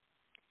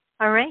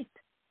All right.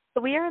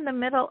 So we are in the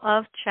middle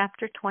of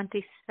chapter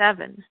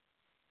 27.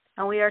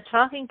 And we are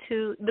talking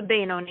to the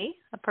Benoni,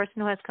 a person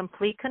who has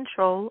complete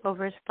control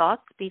over his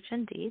thoughts, speech,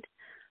 and deed,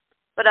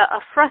 but a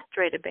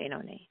frustrated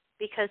Benoni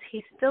because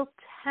he's still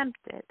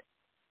tempted.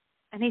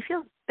 And he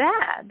feels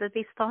bad that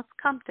these thoughts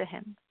come to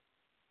him.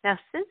 Now,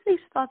 since these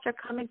thoughts are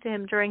coming to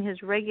him during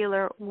his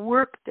regular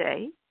work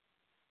day,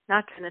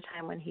 not during the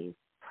time when he's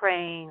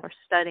praying or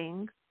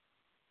studying,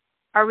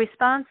 our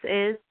response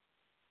is,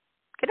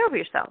 get over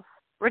yourself.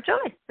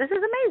 Rejoice. This is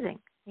amazing.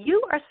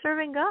 You are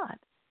serving God.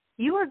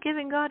 You are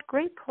giving God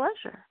great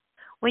pleasure.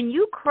 When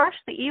you crush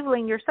the evil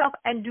in yourself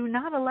and do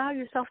not allow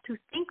yourself to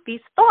think these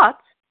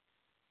thoughts,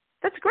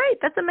 that's great.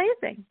 That's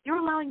amazing. You're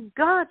allowing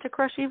God to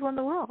crush evil in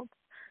the world.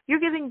 You're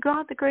giving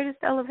God the greatest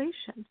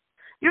elevation.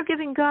 You're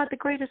giving God the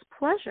greatest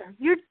pleasure.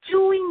 You're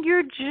doing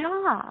your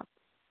job.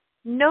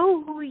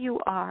 Know who you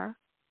are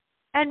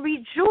and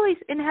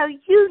rejoice in how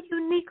you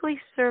uniquely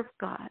serve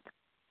God.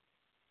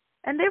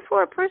 And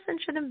therefore, a person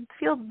shouldn't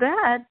feel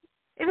bad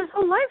if his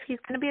whole life he's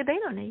going to be a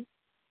Benoni.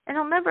 And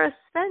he'll never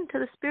ascend to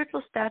the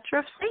spiritual stature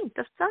of saint,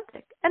 of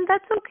tzaddik. And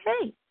that's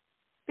okay.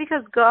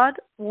 Because God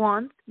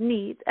wants,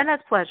 needs, and has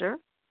pleasure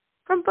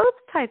from both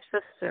types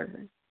of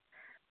service.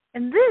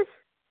 And this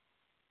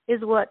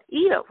is what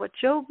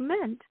Job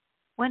meant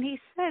when he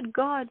said,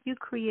 God, you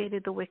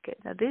created the wicked.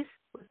 Now this,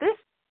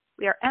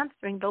 we are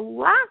answering the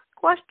last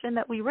question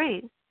that we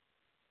raised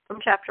from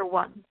chapter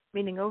 1,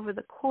 meaning over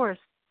the course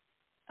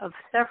of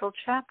several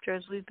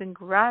chapters, we've been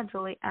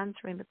gradually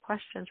answering the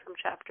questions from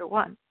chapter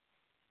 1.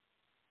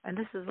 And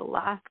this is the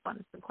last one.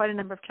 It's been quite a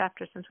number of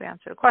chapters since we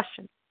answered a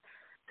question.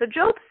 So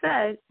Job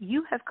said,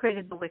 you have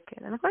created the wicked.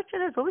 And the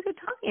question is, what was he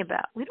talking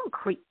about? We don't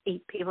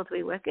create people to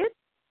be wicked.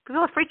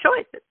 People have free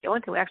choice. It's the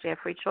only thing we actually have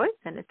free choice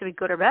in is to be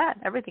good or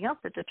bad. Everything else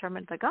is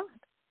determined by God.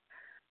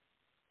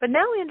 But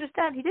now we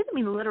understand he didn't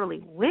mean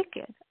literally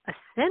wicked, a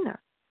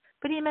sinner.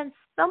 But he meant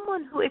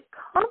someone who it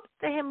comes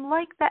to him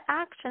like the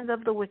actions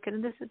of the wicked.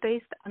 And this is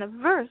based on a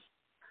verse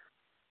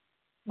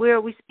where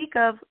we speak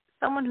of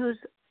someone who's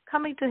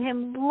coming to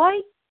him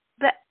like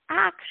the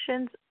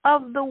actions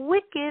of the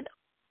wicked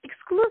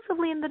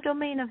exclusively in the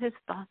domain of his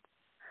thoughts.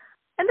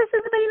 And this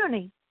is the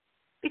Benoni,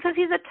 because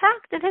he's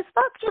attacked in his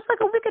thoughts just like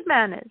a wicked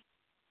man is.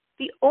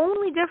 The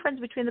only difference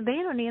between the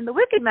Benoni and the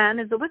wicked man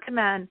is the wicked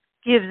man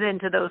gives in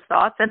to those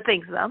thoughts and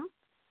thinks them,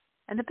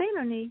 and the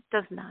Benoni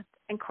does not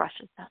and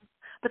crushes them.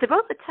 But they're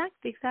both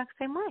attacked the exact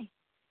same way.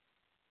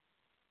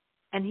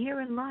 And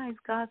herein lies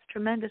God's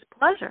tremendous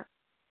pleasure,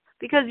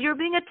 because you're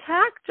being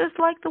attacked just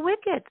like the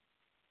wicked.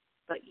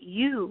 But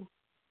you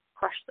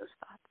crush those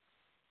thoughts.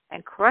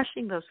 And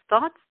crushing those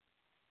thoughts,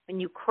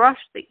 when you crush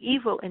the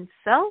evil in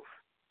self,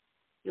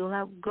 you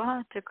allow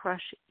God to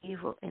crush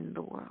evil in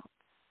the world.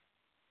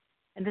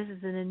 And this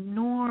is an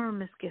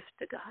enormous gift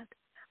to God.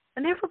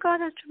 And therefore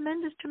God has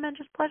tremendous,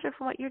 tremendous pleasure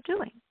from what you're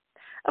doing.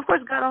 Of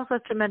course, God also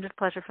has tremendous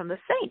pleasure from the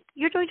saint.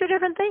 You're doing two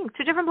different things,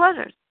 two different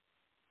pleasures.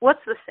 What's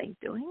the saint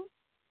doing?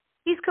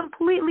 He's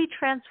completely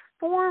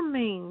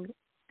transforming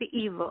the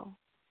evil,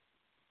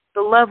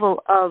 the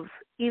level of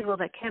evil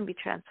that can be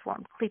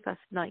transformed, klipas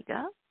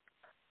noiga,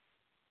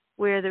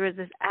 where there is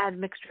this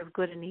admixture of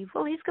good and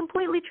evil. He's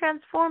completely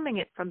transforming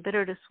it from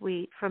bitter to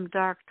sweet, from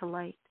dark to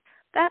light.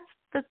 That's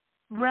the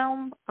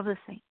realm of the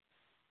saint.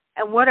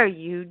 And what are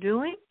you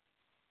doing?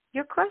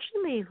 You're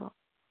crushing the evil.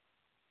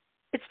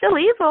 It's still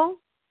evil.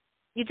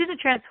 You didn't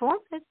transform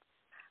it,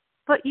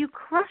 but you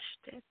crushed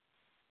it.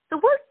 So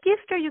what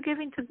gift are you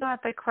giving to God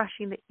by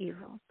crushing the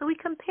evil? So we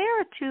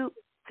compare it to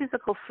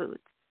physical foods.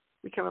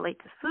 We can relate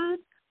to food,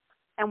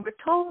 and we're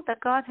told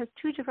that God has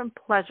two different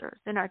pleasures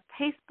in our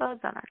taste buds,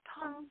 on our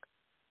tongue.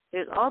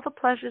 There's all the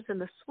pleasures in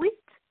the sweet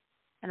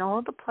and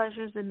all the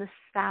pleasures in the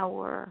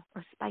sour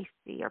or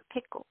spicy or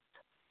pickled.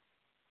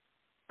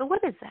 So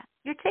what is that?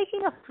 You're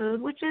taking a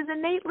food which is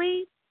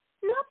innately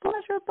not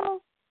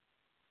pleasurable,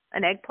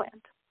 an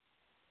eggplant.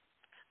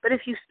 But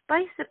if you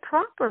spice it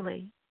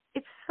properly,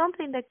 it's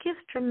something that gives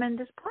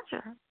tremendous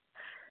pleasure.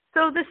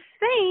 So the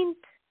saint,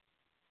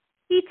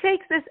 he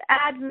takes this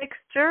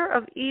admixture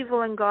of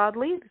evil and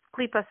godly, this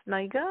klipas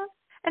noiga,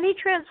 and he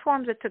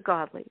transforms it to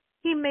godly.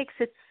 He makes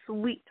it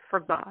sweet for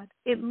God.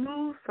 It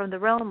moves from the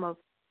realm of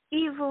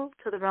evil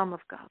to the realm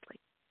of godly.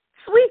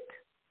 Sweet,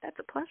 that's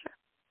a pleasure.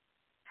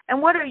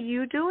 And what are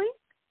you doing?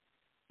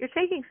 You're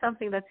taking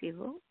something that's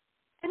evil,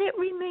 and it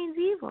remains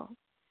evil.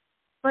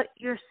 But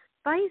you're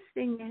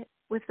spicing it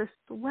with the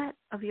sweat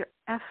of your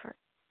effort.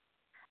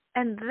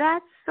 And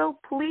that's so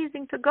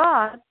pleasing to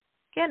God.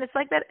 Again, it's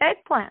like that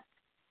eggplant.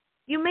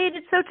 You made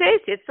it so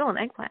tasty. It's still an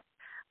eggplant.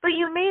 But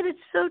you made it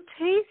so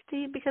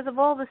tasty because of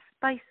all the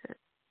spices.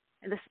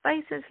 And the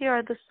spices here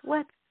are the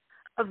sweat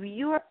of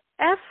your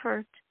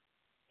effort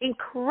in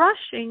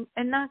crushing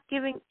and not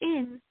giving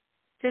in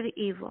to the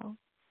evil.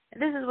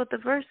 And this is what the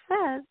verse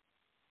says,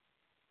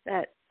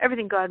 that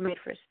everything God made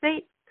for a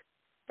saint,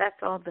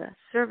 that's all the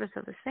service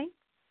of the saint.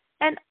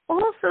 And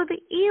also the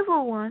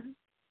evil one,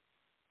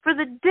 for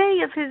the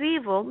day of his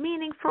evil,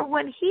 meaning for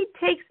when he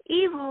takes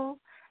evil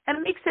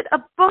and makes it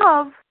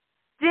above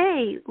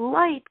day,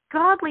 light,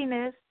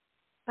 godliness,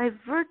 by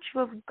virtue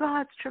of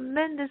God's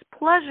tremendous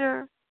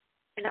pleasure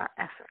in our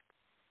efforts.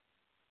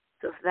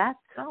 So if that's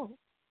so,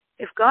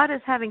 if God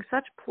is having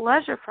such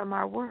pleasure from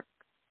our work,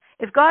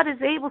 if God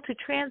is able to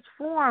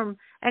transform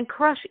and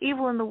crush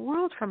evil in the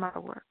world from our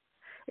work,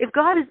 if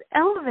God is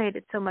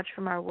elevated so much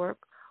from our work,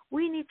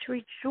 we need to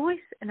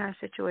rejoice in our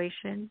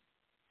situation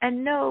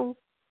and know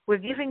we're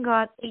giving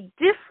God a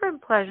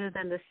different pleasure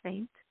than the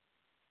saint,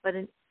 but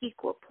an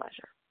equal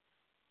pleasure.